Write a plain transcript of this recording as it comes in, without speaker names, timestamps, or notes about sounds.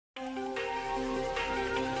A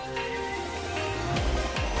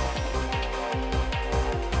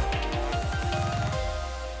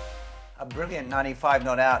brilliant 95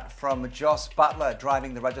 not out from Jos Buttler,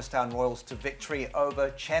 driving the Rajasthan Royals to victory over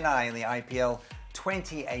Chennai in the IPL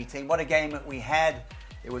 2018. What a game we had.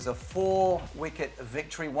 It was a 4-wicket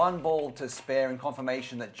victory, 1 ball to spare, in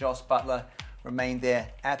confirmation that Jos Buttler remained there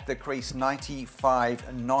at the crease.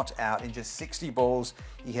 95 not out in just 60 balls.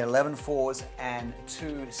 He hit 11 fours and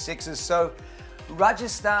 2 sixes. So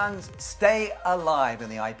Rajasthan stay alive in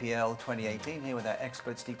the IPL 2018. Here with our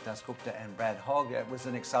experts Deep Dasgupta and Brad Hogg. It was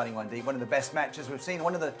an exciting one, Deep. One of the best matches we've seen.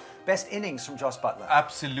 One of the best innings from Jos Buttler.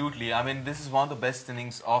 Absolutely. I mean, this is one of the best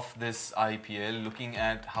innings of this IPL. Looking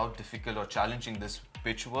at how difficult or challenging this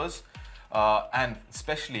pitch was, and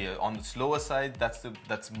especially on the slower side,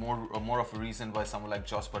 that's more of a reason why someone like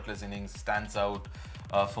Jos Buttler's innings stands out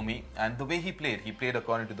for me. And the way he played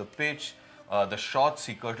according to the pitch. The shots,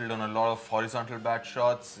 he curtled on a lot of horizontal bat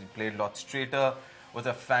shots. He played a lot straighter. Was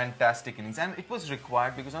a fantastic innings, and it was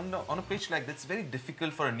required because on a pitch like this, it's very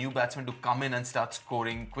difficult for a new batsman to come in and start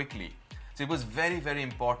scoring quickly. So it was very, very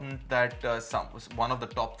important that one of the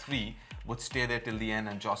top 3 would stay there till the end,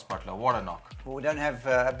 and Jos Buttler, what a knock. Well, we don't have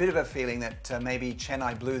a bit of a feeling that maybe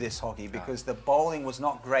Chennai blew this hockey, because the bowling was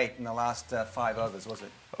not great in the last 5 overs, was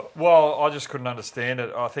it? Well, I just couldn't understand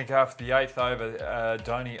it. I think after the 8th over,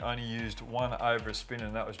 Dhoni only used 1 over a spin,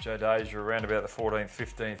 and that was Jadeja around about the 14th,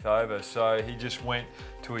 15th over. So he just went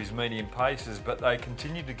to his medium paces, but they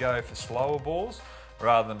continued to go for slower balls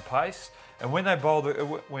rather than pace. And when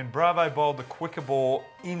Bravo bowled the quicker ball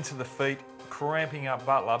into the feet, cramping up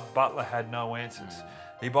Buttler, Buttler had no answers.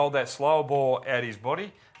 He bowled that slower ball out his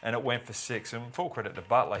body, and it went for 6. And full credit to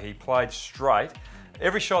Buttler, he played straight.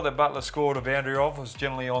 Every shot that Buttler scored a boundary of was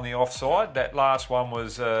generally on the offside. That last one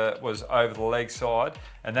was over the leg side,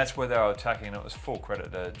 and that's where they were attacking, and it was full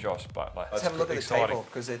credit to Jos Buttler. Let's have a look at the table,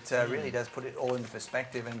 because it really does put it all into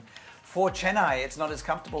perspective. And for Chennai, it's not as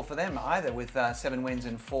comfortable for them either, with 7 wins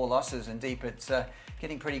and 4 losses. And Deep, it's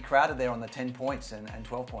getting pretty crowded there on the 10 points and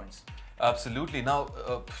 12 points. Absolutely. Now,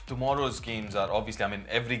 tomorrow's games are obviously, I mean,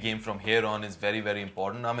 every game from here on is very, very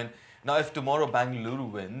important. I mean, now if tomorrow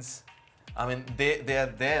Bengaluru wins, I mean, they are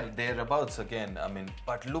thereabouts again. I mean,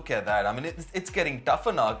 but look at that. I mean, it's getting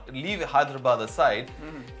tougher now. Leave Hyderabad aside,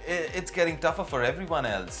 it's getting tougher for everyone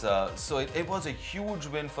else. So it was a huge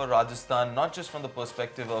win for Rajasthan, not just from the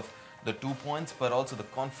perspective of the 2 points, but also the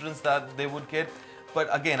confidence that they would get.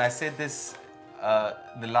 But again, I said this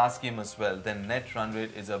the last game as well. Their net run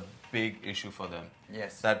rate is a big issue for them.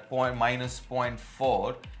 Yes. That minus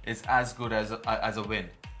 0.4 is as good as a win.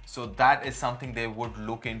 So that is something they would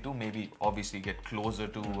look into, maybe obviously get closer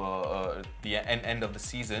to the end of the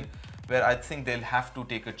season, where I think they'll have to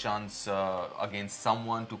take a chance against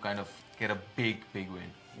someone to kind of get a big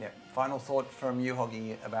win. Yeah. Final thought from you,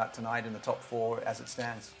 Hoggy, about tonight in the top 4 as it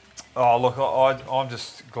stands. Oh, look, I'm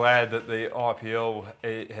just glad that the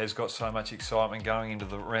IPL has got so much excitement going into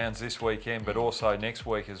the rounds this weekend, but also next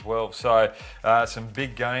week as well. So some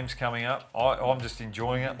big games coming up. I'm just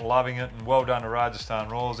enjoying it, loving it, and well done to Rajasthan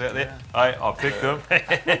Royals out there. Hey, I picked them.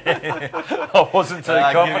 I wasn't too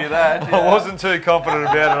confident. Give you that, yeah. I wasn't too confident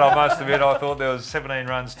about it, I must admit. I thought there was 17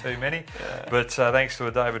 runs too many. Yeah. But thanks to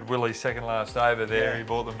a David Willey second last over there, he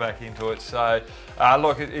brought them back into it. So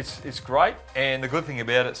look, it's great, and the good thing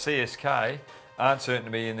about it, CSK aren't certain to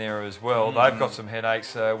be in there as well. They've got some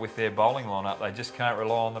headaches with their bowling lineup. They just can't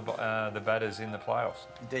rely on the batters in the playoffs.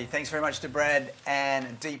 Indeed. Thanks very much to Brad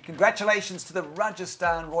and Deep. Congratulations to the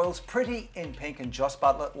Rajasthan Royals. Pretty in pink, and Jos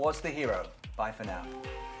Buttler was the hero. Bye for now.